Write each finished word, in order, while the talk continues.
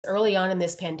Early on in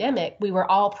this pandemic, we were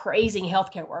all praising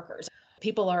healthcare workers.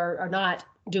 People are not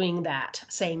doing that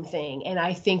same thing. And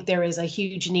I think there is a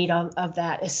huge need of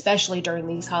that, especially during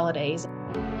these holidays.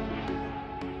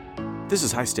 This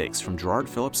is High Stakes from Gerard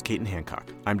Phillips, Caton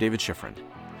Hancock. I'm David Schifrin.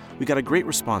 We got a great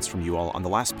response from you all on the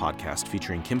last podcast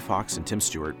featuring Kim Fox and Tim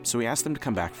Stewart, so we asked them to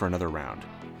come back for another round.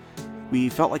 We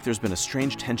felt like there's been a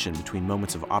strange tension between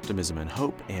moments of optimism and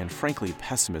hope, and frankly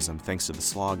pessimism thanks to the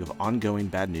slog of ongoing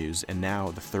bad news and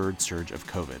now the third surge of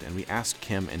COVID, and we asked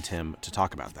Kim and Tim to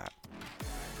talk about that.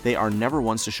 They are never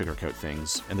ones to sugarcoat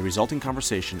things, and the resulting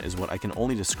conversation is what I can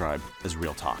only describe as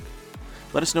real talk.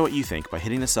 Let us know what you think by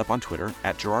hitting us up on Twitter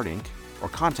 @GerardInc or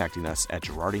contacting us at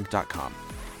gerardinc.com.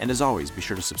 And as always, be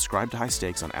sure to subscribe to High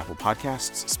Stakes on Apple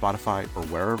Podcasts, Spotify, or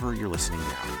wherever you're listening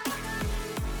now.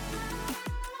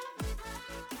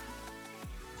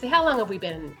 So how long have we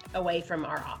been away from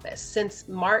our office? Since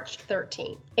March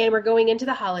 13th. And we're going into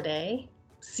the holiday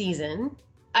season.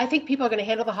 I think people are going to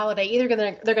handle the holiday. Either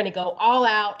they're going to go all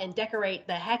out and decorate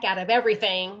the heck out of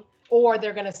everything, or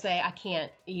they're going to say, I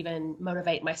can't even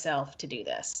motivate myself to do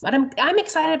this. But I'm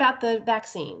excited about the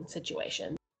vaccine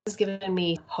situation. It's given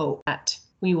me hope that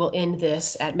we will end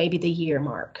this at maybe the year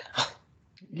mark.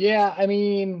 Yeah, I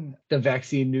mean, the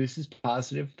vaccine news is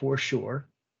positive for sure.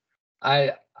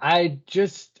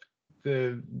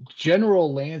 The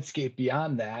general landscape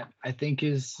beyond that, I think,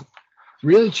 is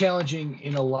really challenging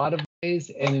in a lot of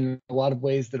ways, and in a lot of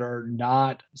ways that are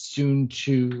not soon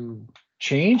to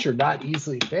change or not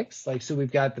easily fixed. Like, so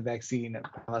we've got the vaccine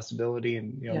possibility,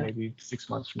 and maybe 6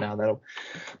 months from now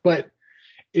but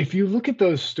if you look at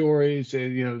those stories,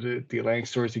 the Atlantic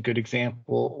story is a good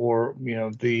example, or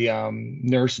the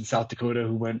nurse in South Dakota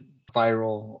who went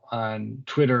viral on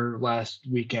Twitter last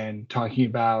weekend talking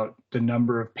about the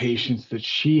number of patients that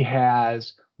she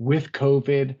has with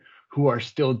COVID who are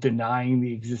still denying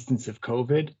the existence of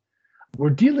COVID. We're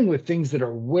dealing with things that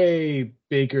are way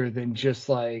bigger than just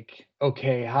like,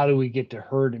 okay, how do we get to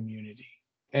herd immunity?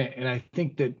 And I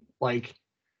think that, like,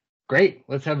 great,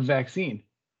 let's have a vaccine.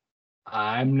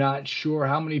 I'm not sure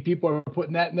how many people are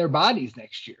putting that in their bodies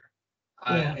next year.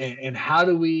 Yeah. And how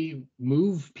do we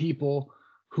move people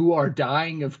who are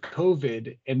dying of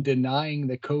COVID and denying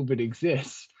that COVID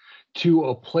exists to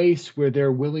a place where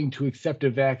they're willing to accept a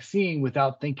vaccine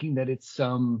without thinking that it's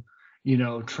some,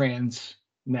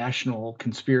 transnational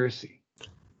conspiracy?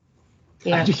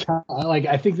 Yeah.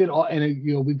 I think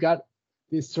that we've got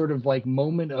this sort of like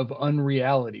moment of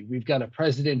unreality. We've got a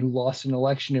president who lost an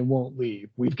election and won't leave.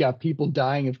 We've got people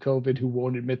dying of COVID who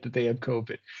won't admit that they have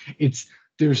COVID.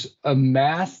 There's a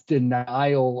mass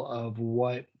denial of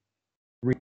what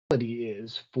reality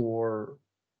is for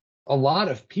a lot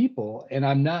of people, and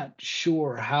I'm not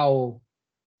sure how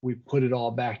we put it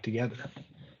all back together.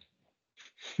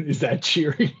 Is that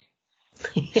cheering?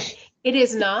 It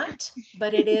is not,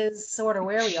 but it is sort of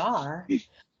where we are.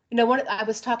 I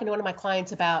was talking to one of my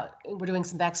clients about, we're doing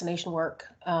some vaccination work,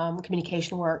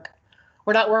 communication work.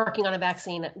 We're not working on a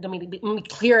vaccine. Let me be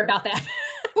clear about that.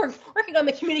 We're working on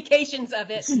the communications of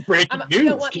it. You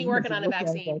don't want me working on a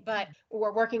vaccine, but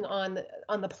we're working on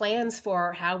the plans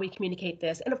for how we communicate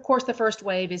this. And of course, the first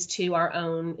wave is to our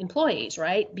own employees,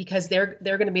 right? Because they're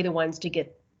going to be the ones to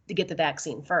get the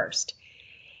vaccine first.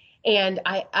 And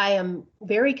I am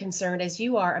very concerned, as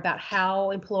you are, about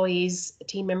how employees,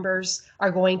 team members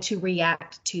are going to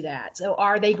react to that. So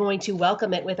are they going to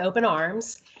welcome it with open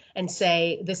arms and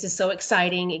say, this is so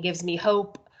exciting, it gives me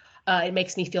hope, it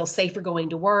makes me feel safer going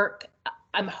to work?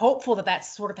 I'm hopeful that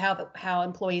that's sort of how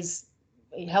employees,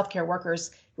 healthcare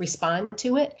workers respond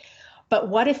to it. But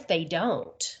what if they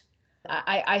don't?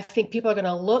 I think people are going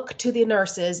to look to the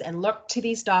nurses and look to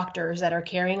these doctors that are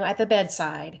caring at the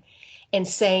bedside and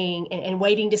saying and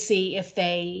waiting to see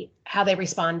how they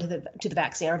respond to the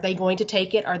vaccine. Are they going to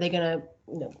take it? Are they going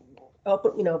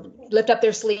to lift up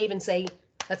their sleeve and say,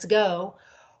 let's go?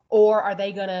 Or are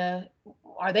they going to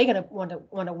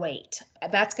want to wait?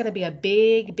 That's going to be a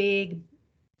big, big,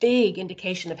 big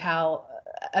indication of how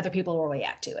other people will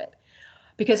react to it.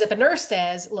 Because if a nurse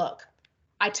says, look,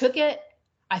 I took it,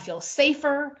 I feel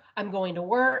safer, I'm going to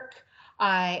work,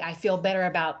 I feel better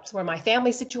about sort of my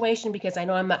family situation because I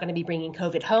know I'm not going to be bringing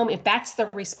COVID home. If that's the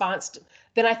response,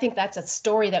 then I think that's a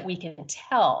story that we can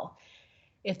tell.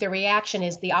 If the reaction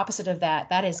is the opposite of that,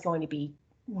 that is going to be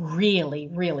really,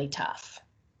 really tough.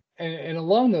 And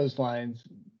along those lines,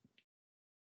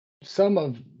 some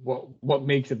of what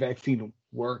makes a vaccine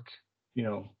work,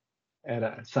 at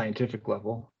a scientific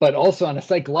level, but also on a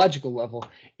psychological level,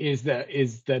 is that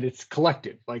it's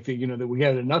collective. Like that we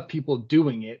have enough people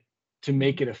doing it to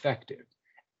make it effective.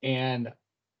 And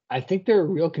I think there are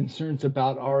real concerns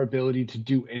about our ability to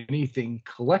do anything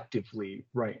collectively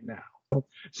right now.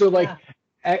 So like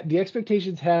the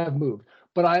expectations have moved,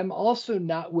 but I'm also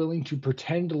not willing to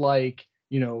pretend like,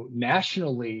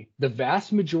 nationally, the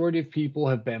vast majority of people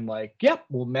have been like, yep,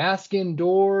 we'll mask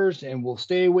indoors and we'll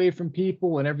stay away from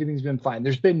people and everything's been fine.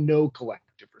 There's been no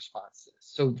collective response to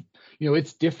this. So,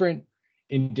 it's different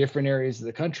in different areas of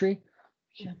the country.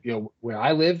 Yeah. Where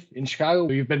I live in Chicago,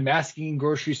 we've been masking in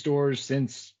grocery stores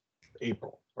since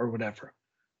April or whatever.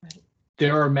 Right.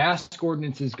 There are mask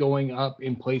ordinances going up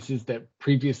in places that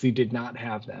previously did not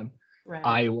have them. Right.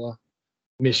 Iowa,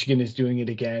 Michigan is doing it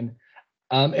again.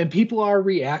 And people are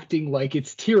reacting like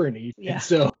it's tyranny. Yeah. And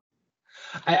so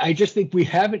I just think we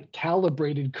haven't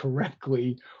calibrated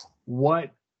correctly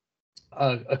what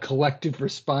a collective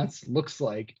response looks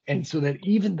like. And so that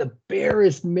even the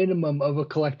barest minimum of a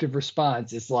collective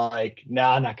response is like,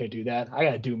 nah, I'm not going to do that. I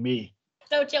got to do me.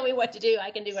 Don't tell me what to do.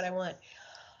 I can do what I want.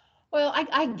 Well,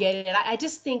 I get it. I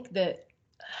just think that,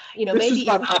 this maybe is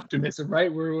about optimism,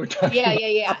 right? We're talking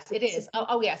yes, it is.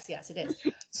 Oh, yes, it is.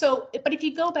 So, but if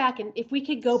we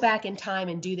could go back in time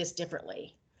and do this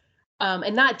differently,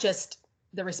 and not just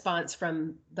the response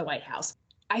from the White House,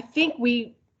 I think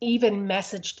we even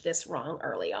messaged this wrong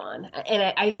early on.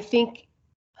 And I think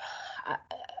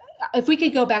if we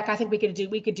could go back, I think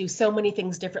we could do so many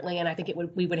things differently. And I think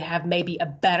we would have maybe a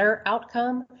better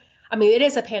outcome. I mean, it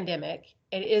is a pandemic.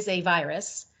 It is a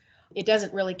virus. It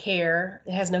doesn't really care.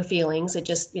 It has no feelings. It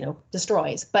just,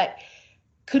 destroys. But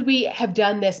could we have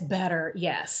done this better?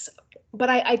 Yes. But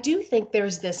I do think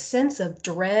there's this sense of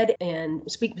dread, and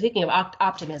speaking of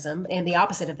optimism and the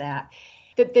opposite of that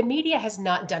the media has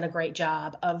not done a great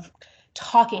job of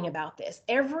talking about this.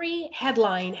 Every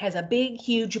headline has a big,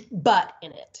 huge but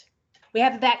in it. We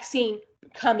have a vaccine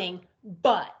coming,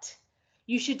 but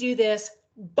you should do this,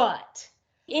 but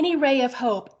any ray of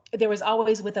hope, there was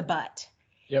always with a but.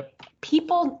 Yep.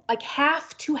 People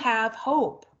have to have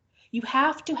hope. You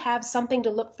have to have something to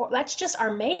look for. That's just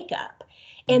our makeup.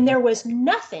 And there was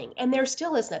nothing, and there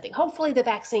still is nothing. Hopefully the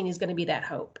vaccine is going to be that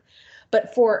hope.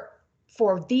 But for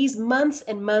these months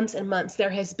and months and months, there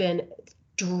has been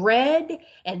dread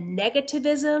and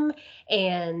negativism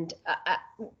and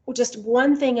just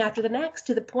one thing after the next,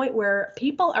 to the point where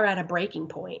people are at a breaking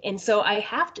point. And so I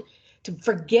have to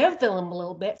forgive them a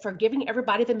little bit for giving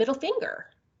everybody the middle finger.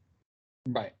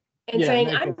 Right. And saying,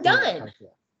 I'm done.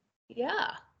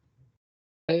 Yeah.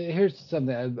 Here's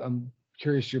something I'm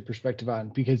curious your perspective on,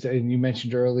 because and you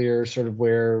mentioned earlier sort of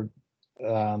where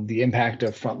the impact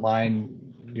of frontline,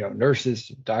 nurses,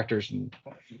 doctors, and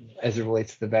as it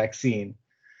relates to the vaccine.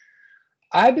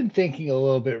 I've been thinking a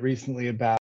little bit recently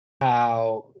about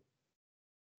how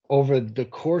over the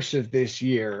course of this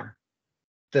year,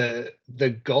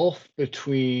 the gulf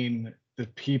between the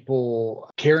people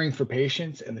caring for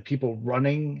patients and the people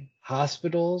running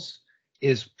hospitals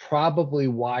is probably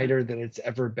wider than it's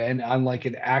ever been on like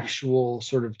an actual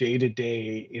sort of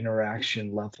day-to-day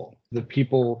interaction level. The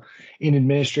people in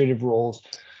administrative roles,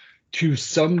 to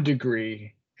some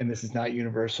degree, and this is not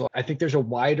universal, I think there's a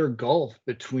wider gulf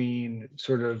between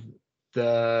sort of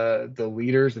the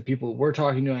leaders, the people we're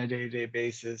talking to on a day-to-day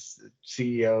basis, the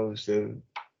CEOs, the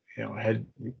head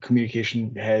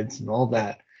communication heads and all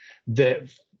that,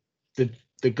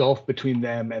 the gulf between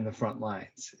them and the front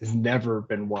lines has never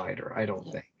been wider, I don't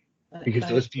think, because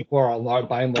those people are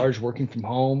by and large working from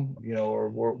home, or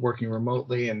working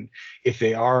remotely. And if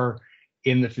they are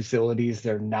in the facilities,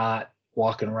 they're not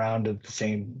walking around at the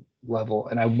same level.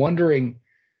 And I'm wondering,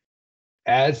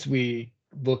 as we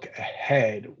look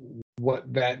ahead,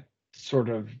 what that sort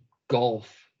of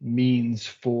gulf means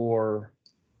for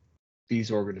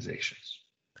these organizations.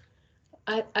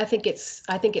 I think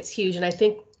it's huge. And I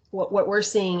think what we're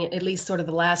seeing, at least sort of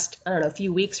the last,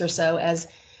 few weeks or so, as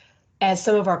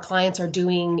some of our clients are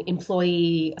doing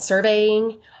employee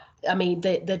surveying, I mean,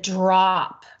 the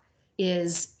drop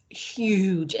is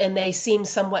huge, and they seem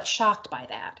somewhat shocked by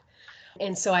that.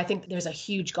 And so I think there's a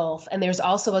huge gulf. And there's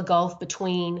also a gulf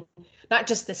between not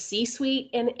just the C-suite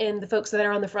and the folks that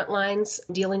are on the front lines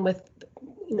dealing with,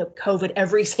 COVID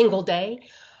every single day,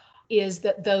 is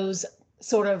that those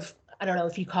sort of, I don't know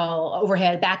if you call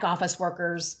overhead back office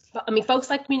workers, I mean, folks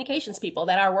like communications people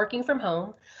that are working from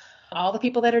home, all the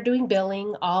people that are doing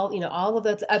billing, all of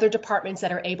the other departments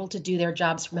that are able to do their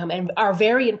jobs from home and are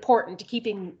very important to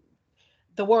keeping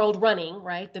the world running,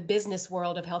 right? The business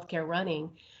world of healthcare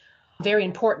running, very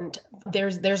important.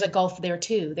 There's a gulf there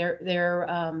too. They're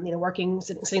working,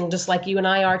 sitting just like you and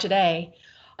I are today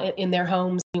in their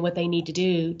homes, doing what they need to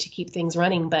do to keep things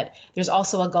running. But there's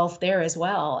also a gulf there as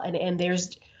well. And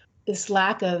there's this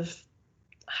lack of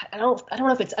I don't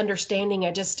know if it's understanding.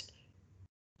 I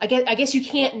guess you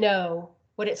can't know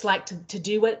what it's like to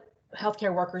do what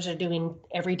healthcare workers are doing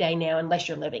every day now unless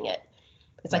you're living it.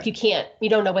 It's like you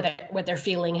don't know what they're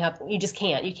feeling. You just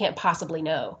can't. You can't possibly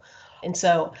know. And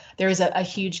so there is a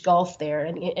huge gulf there,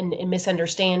 and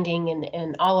misunderstanding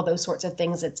and all of those sorts of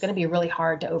things. It's going to be really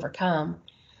hard to overcome.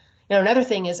 Now, another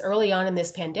thing is early on in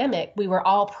this pandemic, we were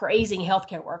all praising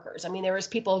healthcare workers. I mean, there was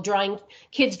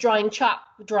kids drawing chalk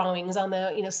drawings on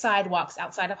the, sidewalks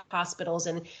outside of hospitals,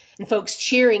 and folks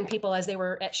cheering people as they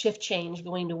were at shift change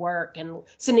going to work and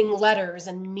sending letters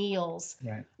and meals.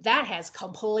 Right. That has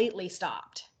completely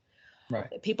stopped.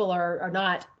 Right. People are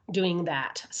not doing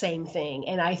that same thing.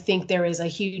 And I think there is a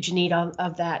huge need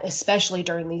of that, especially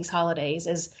during these holidays,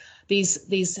 as these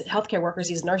healthcare workers,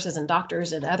 these nurses and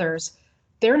doctors and others,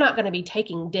 they're not going to be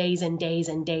taking days and days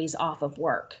and days off of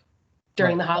work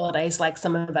during the holidays like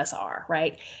some of us are,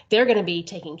 right? They're going to be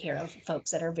taking care of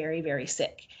folks that are very, very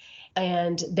sick,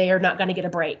 and they are not going to get a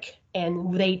break.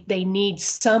 And they need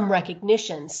some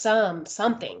recognition,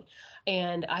 something.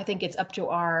 And I think it's up to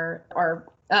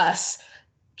us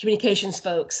communications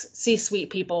folks, C-suite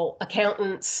people,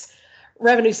 accountants,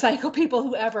 revenue cycle people,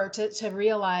 whoever, to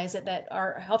realize that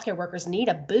our healthcare workers need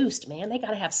a boost, man. They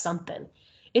got to have something.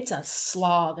 It's a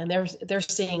slog, and they're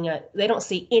seeing they don't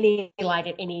see any light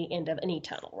at any end of any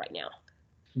tunnel right now.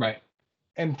 Right.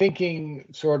 And thinking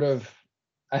sort of,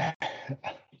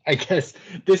 I guess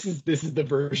this is the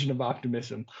version of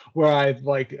optimism where I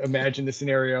imagine the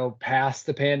scenario past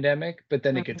the pandemic, but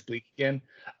then it gets bleak again.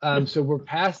 So we're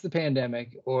past the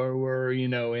pandemic, or we're,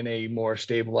 in a more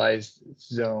stabilized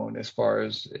zone as far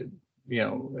as,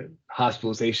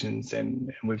 hospitalizations,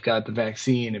 and we've got the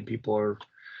vaccine, and people are,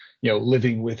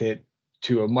 living with it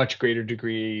to a much greater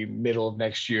degree middle of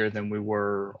next year than we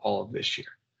were all of this year.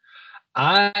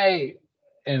 I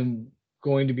am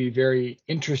going to be very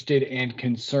interested and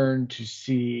concerned to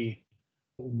see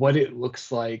what it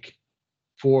looks like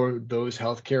for those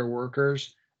healthcare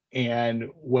workers,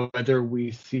 and whether we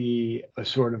see a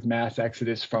sort of mass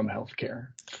exodus from healthcare.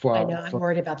 I know, I'm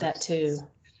worried about that too.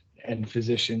 And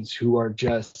physicians who are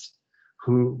just,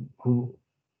 who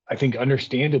I think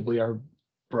understandably are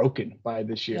broken by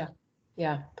this year.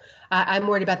 Yeah. I'm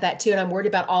worried about that too. And I'm worried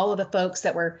about all of the folks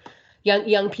that were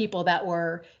young people that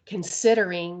were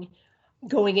considering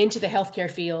going into the healthcare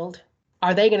field.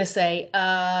 Are they going to say,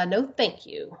 no, thank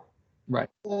you? Right.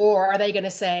 Or are they going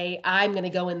to say, I'm going to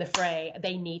go in the fray.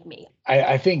 They need me.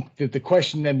 I think that the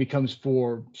question then becomes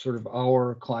for sort of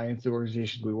our clients, the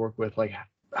organizations we work with,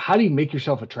 how do you make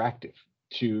yourself attractive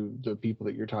to the people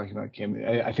that you're talking about, Kim?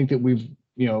 I think that we've,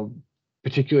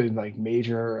 particularly in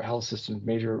major health systems,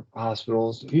 major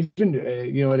hospitals, even,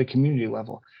 at a community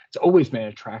level, it's always been an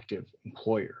attractive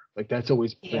employer. That's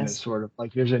always been a sort of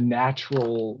there's a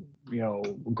natural,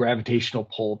 gravitational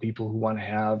pull, people who want to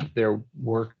have their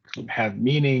work have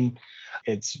meaning.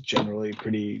 It's generally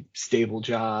pretty stable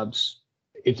jobs.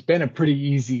 It's been a pretty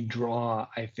easy draw,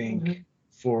 I think,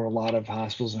 for a lot of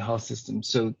hospitals and health systems.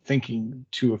 So thinking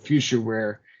to a future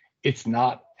where it's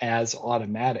not as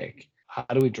automatic, how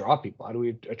do we draw people? How do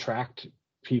we attract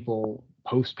people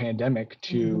post-pandemic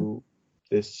to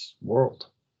this world?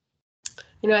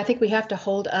 I think we have to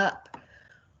hold up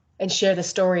and share the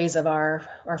stories of our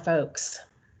folks.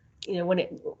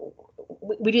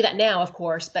 We do that now, of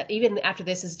course, but even after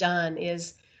this is done,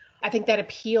 I think that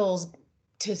appeals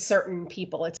to certain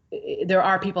people. There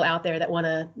are people out there that want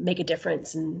to make a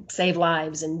difference and save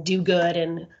lives and do good,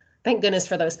 and thank goodness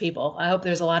for those people. I hope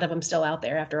there's a lot of them still out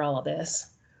there after all of this.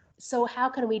 So how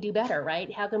can we do better,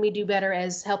 right? How can we do better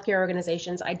as healthcare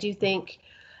organizations? I do think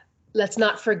let's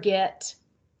not forget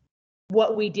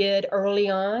what we did early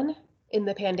on in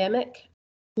the pandemic,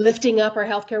 lifting up our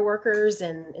healthcare workers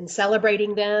and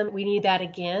celebrating them. We need that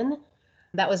again.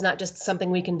 That was not just something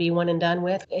we can be one and done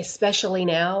with, especially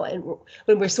now. And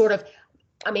when we're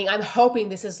I'm hoping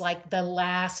this is the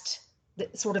last,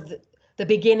 the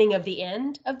beginning of the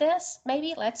end of this,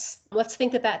 maybe. Let's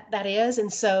think that is.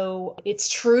 And so it's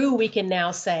true, we can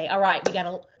now say, all right, we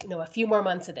got a few more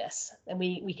months of this, and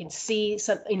we can see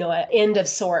some, an end of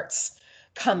sorts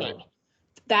coming. Right.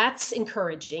 That's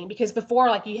encouraging, because before,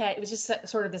 it was just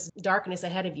sort of this darkness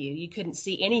ahead of you. You couldn't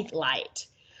see any light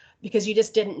because you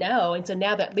just didn't know. And so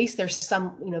now that at least there's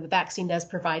some, the vaccine does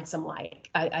provide some light.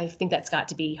 I think that's got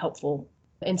to be hopeful.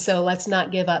 And so let's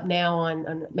not give up now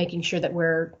on making sure that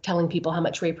we're telling people how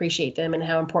much we appreciate them and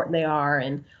how important they are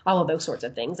and all of those sorts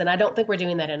of things. And I don't think we're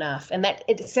doing that enough. And that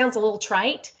it sounds a little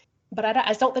trite, but I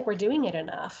just don't think we're doing it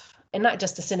enough. And not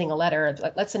just to sending a letter.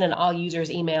 Let's send an all users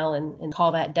email and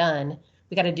call that done.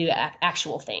 We got to do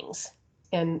actual things.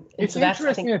 And It's so that's,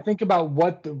 I think, interesting to think about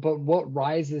what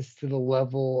rises to the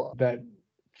level that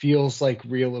feels like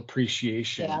real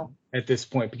appreciation yeah, at this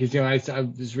point. Because, I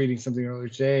was reading something earlier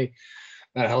today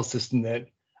about a health system that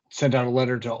sent out a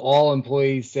letter to all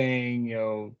employees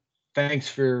saying, thanks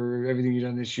for everything you've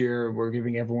done this year. We're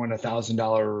giving everyone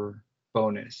 $1,000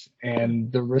 bonus.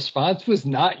 And the response was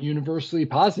not universally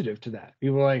positive to that.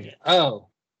 People were like, oh,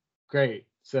 great.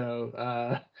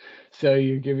 So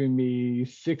you're giving me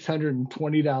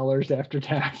 $620 after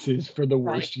taxes for the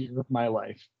right. worst year of my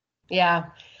life. Yeah.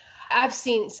 I've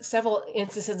seen several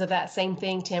instances of that same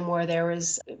thing, Tim, where there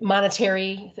was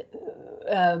monetary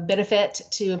benefit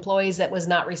to employees that was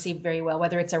not received very well,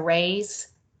 whether it's a raise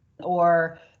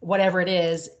or whatever it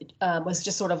is, was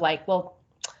just sort of like, well,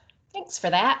 thanks for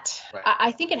that. Right.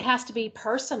 I think it has to be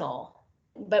personal.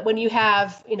 But when you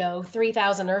have,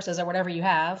 3,000 nurses or whatever you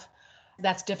have,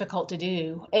 that's difficult to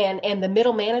do. And the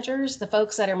middle managers, the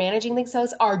folks that are managing these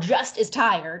folks, are just as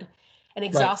tired and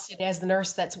exhausted as the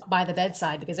nurse that's by the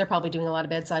bedside, because they're probably doing a lot of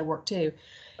bedside work too.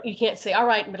 You can't say, all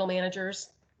right, middle managers,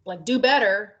 like, do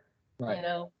better, Right.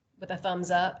 with a thumbs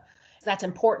up. That's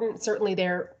important. Certainly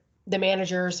the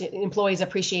managers, employees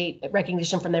appreciate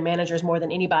recognition from their managers more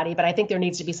than anybody, but I think there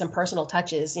needs to be some personal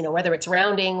touches, whether it's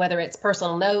rounding, whether it's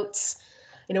personal notes,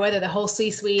 whether the whole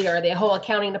C-suite or the whole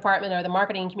accounting department or the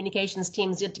marketing and communications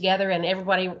teams get together and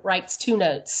everybody writes 2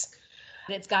 notes.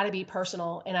 It's got to be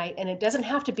personal, and it doesn't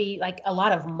have to be like a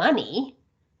lot of money,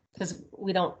 because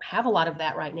we don't have a lot of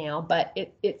that right now, but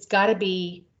it's got to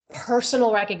be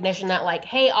personal recognition, not like,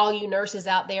 hey, all you nurses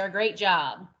out there, great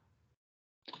job.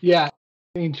 Yeah.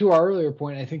 I mean, to our earlier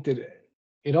point, I think that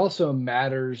it also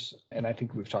matters, and I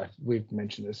think we've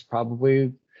mentioned this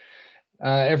probably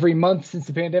every month since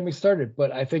the pandemic started,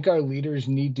 but I think our leaders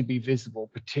need to be visible,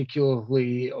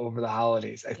 particularly over the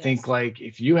holidays. I think, like,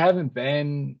 if you haven't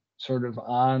been sort of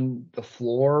on the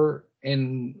floor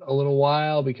in a little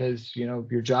while because,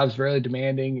 your job's very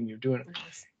demanding and you gotta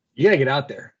get out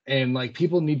there. And, like,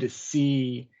 people need to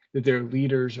see that their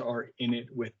leaders are in it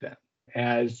with them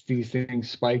as these things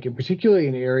spike, and particularly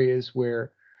in areas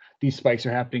where these spikes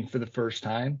are happening for the first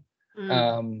time.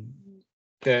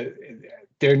 That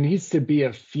there needs to be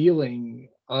a feeling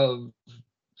of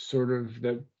sort of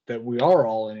that we are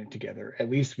all in it together, at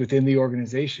least within the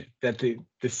organization, that the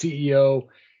CEO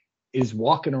is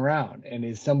walking around and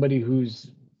is somebody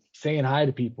who's saying hi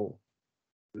to people,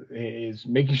 is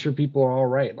making sure people are all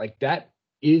right. Like, that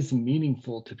is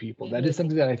meaningful to people. That is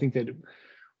something that I think that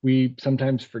we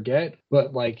sometimes forget,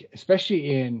 but, like,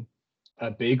 especially in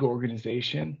a big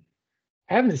organization,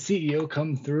 having the CEO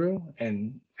come through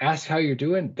and ask how you're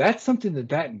doing, that's something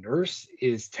that nurse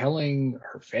is telling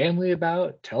her family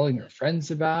about, telling her friends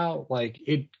about. Like,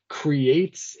 it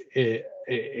creates a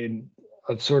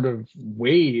sort of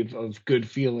wave of good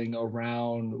feeling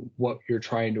around what you're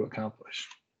trying to accomplish.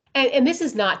 And this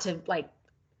is not to, like,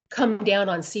 come down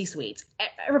on C-suites.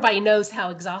 Everybody knows how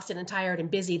exhausted and tired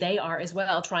and busy they are as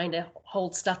well, trying to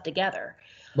hold stuff together.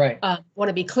 Right. Want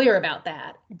to be clear about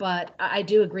that. But I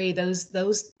do agree,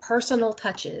 those personal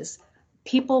touches,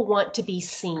 people want to be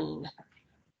seen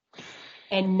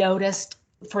and noticed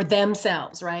for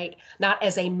themselves, right? Not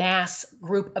as a mass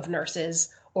group of nurses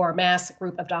or a mass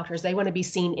group of doctors. They want to be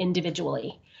seen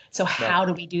individually. So how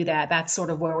do we do that? That's sort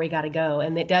of where we got to go.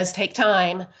 And it does take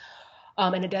time,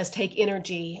 and it does take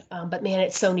energy, but man,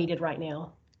 it's so needed right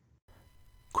now.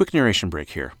 Quick narration break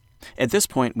here. At this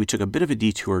point, we took a bit of a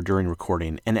detour during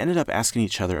recording and ended up asking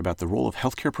each other about the role of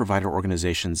healthcare provider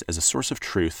organizations as a source of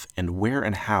truth and where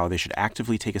and how they should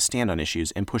actively take a stand on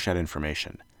issues and push out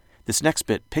information. This next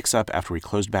bit picks up after we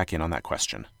closed back in on that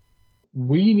question.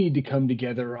 We need to come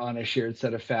together on a shared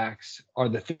set of facts, are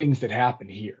the things that happen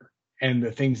here and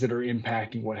the things that are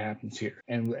impacting what happens here,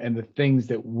 and the things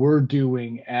that we're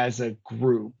doing as a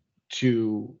group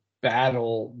to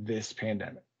battle this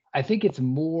pandemic. I think it's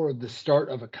more the start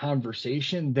of a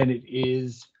conversation than it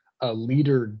is a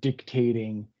leader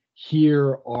dictating,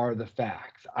 here are the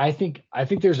facts. I think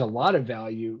there's a lot of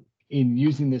value in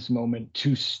using this moment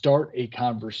to start a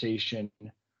conversation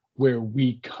where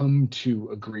we come to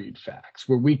agreed facts,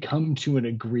 where we come to an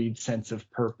agreed sense of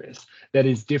purpose that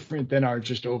is different than our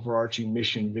just overarching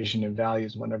mission, vision, and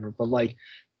values, whatever. But, like,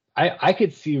 I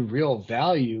could see real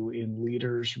value in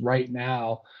leaders right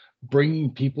now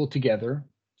bringing people together,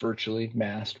 virtually,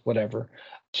 masked, whatever,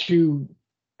 to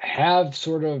have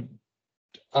sort of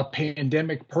a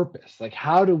pandemic purpose. Like,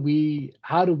 how do we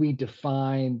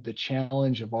define the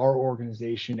challenge of our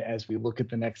organization as we look at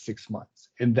the next 6 months?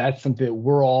 And that's something that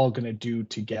we're all going to do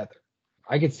together.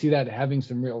 I could see that having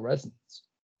some real resonance.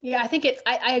 Yeah, I think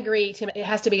I agree, Tim. It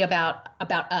has to be about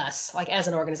us, like as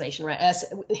an organization, right? Us.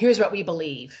 Here's what we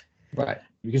believe. Right.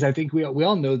 Because I think we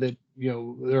all know that,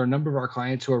 there are a number of our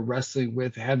clients who are wrestling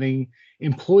with having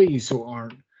employees who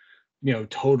aren't,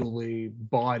 totally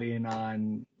bought in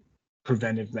on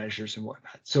preventive measures and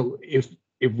whatnot. So if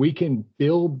we can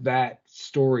build that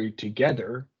story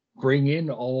together, bring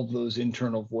in all of those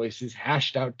internal voices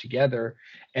hashed out together,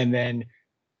 and then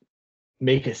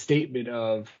make a statement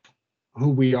of who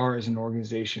we are as an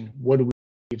organization, what do we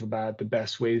believe about the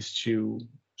best ways to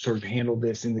sort of handle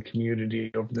this in the community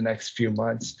over the next few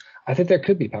months, I think there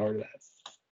could be power to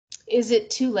that. Is it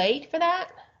too late for that?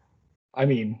 I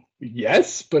mean,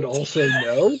 yes, but also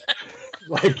no.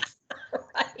 Like,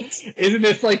 Right. isn't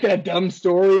this like that dumb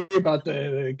story about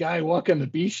the guy walking on the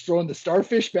beach throwing the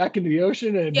starfish back into the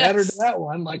ocean, and it mattered to that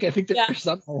one? Like, I think there's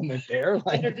some element there.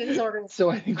 Like, so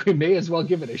I think we may as well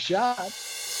give it a shot.